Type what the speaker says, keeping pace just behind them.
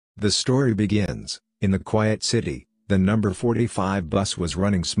The story begins, in the quiet city, the number 45 bus was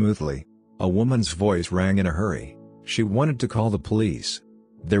running smoothly. A woman's voice rang in a hurry. She wanted to call the police.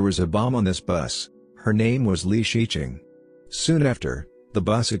 There was a bomb on this bus. Her name was Shi Qing. Soon after, the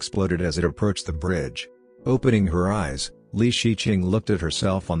bus exploded as it approached the bridge. Opening her eyes, Shi Qing looked at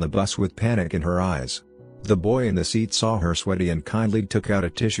herself on the bus with panic in her eyes. The boy in the seat saw her sweaty and kindly took out a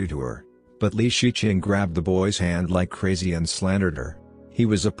tissue to her. But Shi Qing grabbed the boy's hand like crazy and slandered her. He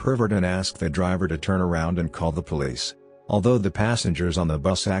was a pervert and asked the driver to turn around and call the police. Although the passengers on the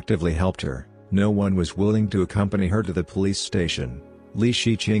bus actively helped her, no one was willing to accompany her to the police station.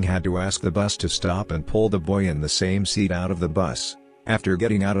 Shi Qing had to ask the bus to stop and pull the boy in the same seat out of the bus. After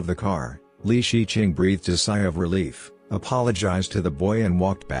getting out of the car, Shi Qing breathed a sigh of relief, apologized to the boy and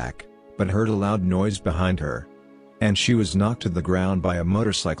walked back, but heard a loud noise behind her. And she was knocked to the ground by a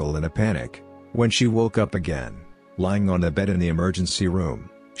motorcycle in a panic. When she woke up again, lying on the bed in the emergency room,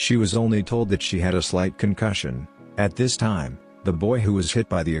 she was only told that she had a slight concussion. At this time, the boy who was hit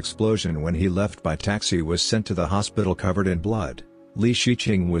by the explosion when he left by taxi was sent to the hospital covered in blood. Shi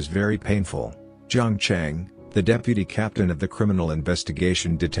Qing was very painful. Zhang Cheng, the deputy captain of the Criminal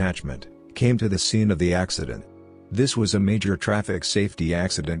Investigation Detachment, came to the scene of the accident. This was a major traffic safety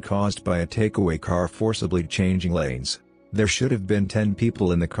accident caused by a takeaway car forcibly changing lanes. There should have been 10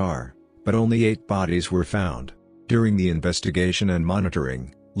 people in the car, but only 8 bodies were found. During the investigation and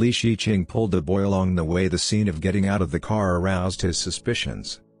monitoring, Shi Qing pulled the boy along the way. The scene of getting out of the car aroused his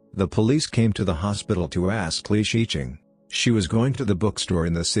suspicions. The police came to the hospital to ask Shi Qing. She was going to the bookstore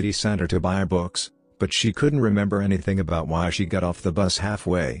in the city center to buy books, but she couldn't remember anything about why she got off the bus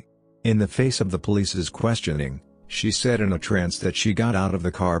halfway. In the face of the police's questioning, she said in a trance that she got out of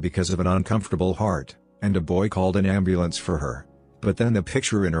the car because of an uncomfortable heart, and a boy called an ambulance for her. But then the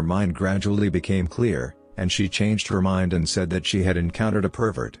picture in her mind gradually became clear, and she changed her mind and said that she had encountered a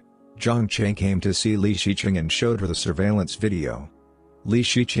pervert. Zhang Cheng came to see Shi Qing and showed her the surveillance video.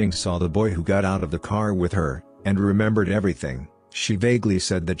 Shi Qing saw the boy who got out of the car with her, and remembered everything. She vaguely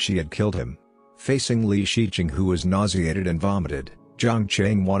said that she had killed him. Facing Shi Qing, who was nauseated and vomited, Zhang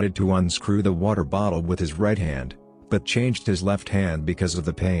Cheng wanted to unscrew the water bottle with his right hand, but changed his left hand because of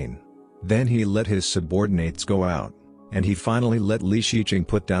the pain. Then he let his subordinates go out, and he finally let Shi Qing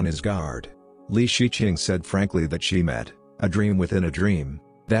put down his guard. Shi Qing said frankly that she met a dream within a dream.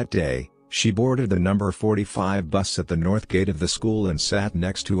 That day, she boarded the number 45 bus at the north gate of the school and sat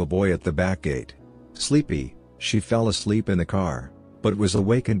next to a boy at the back gate. Sleepy, she fell asleep in the car, but was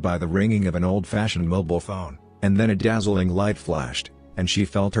awakened by the ringing of an old-fashioned mobile phone, and then a dazzling light flashed, and she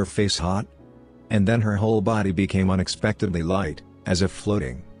felt her face hot. And then her whole body became unexpectedly light, as if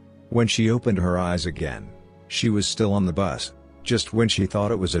floating. When she opened her eyes again, she was still on the bus. Just when she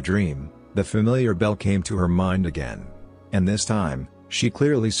thought it was a dream, the familiar bell came to her mind again. And this time, she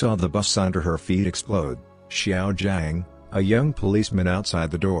clearly saw the bus under her feet explode. Xiao Jiang, a young policeman outside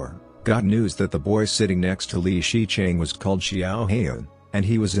the door, got news that the boy sitting next to Shi Qing was called Xiao Heiyun, and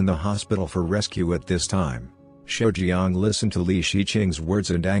he was in the hospital for rescue at this time. Xiao Jiang listened to Shi Qing's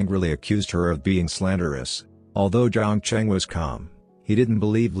words and angrily accused her of being slanderous. Although Zhang Cheng was calm, he didn't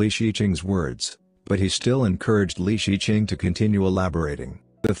believe Shi Qing's words, but he still encouraged Shi Qing to continue elaborating.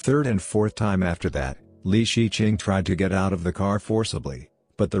 The third and fourth time after that, Shi Qing tried to get out of the car forcibly,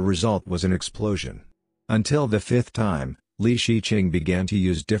 but the result was an explosion. Until the fifth time, Shi Qing began to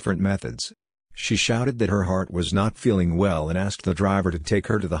use different methods. She shouted that her heart was not feeling well and asked the driver to take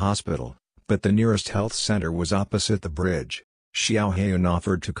her to the hospital, but the nearest health center was opposite the bridge. Xiao Heiyun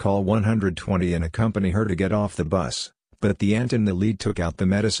offered to call 120 and accompany her to get off the bus, but the ant in the lead took out the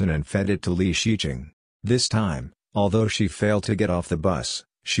medicine and fed it to Shi Qing. This time, although she failed to get off the bus,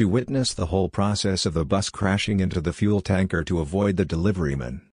 she witnessed the whole process of the bus crashing into the fuel tanker to avoid the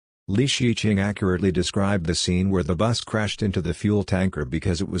deliveryman. Shi Qing accurately described the scene where the bus crashed into the fuel tanker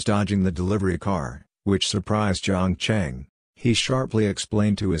because it was dodging the delivery car, which surprised Zhang Cheng. He sharply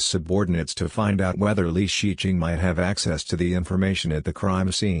explained to his subordinates to find out whether Shi Qing might have access to the information at the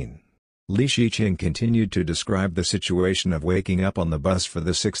crime scene. Shi Qing continued to describe the situation of waking up on the bus for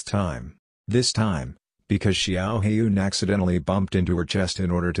the 6th time. This time, because Xiao Heiyun accidentally bumped into her chest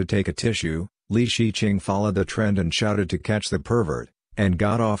in order to take a tissue, Shi Qing followed the trend and shouted to catch the pervert, and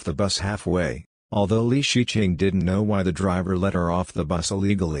got off the bus halfway. Although Shi Qing didn't know why the driver let her off the bus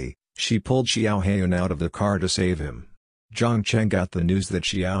illegally, she pulled Xiao Heiyun out of the car to save him. Zhang Cheng got the news that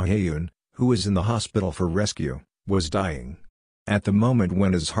Xiao Heiyun, who was in the hospital for rescue, was dying. At the moment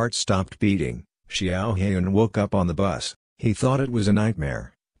when his heart stopped beating, Xiao Heiyun woke up on the bus. He thought it was a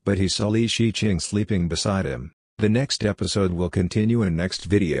nightmare, but he saw Shi Qing sleeping beside him. The next episode will continue in next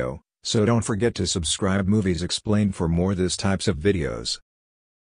video, so don't forget to subscribe Movies Explained for more this types of videos.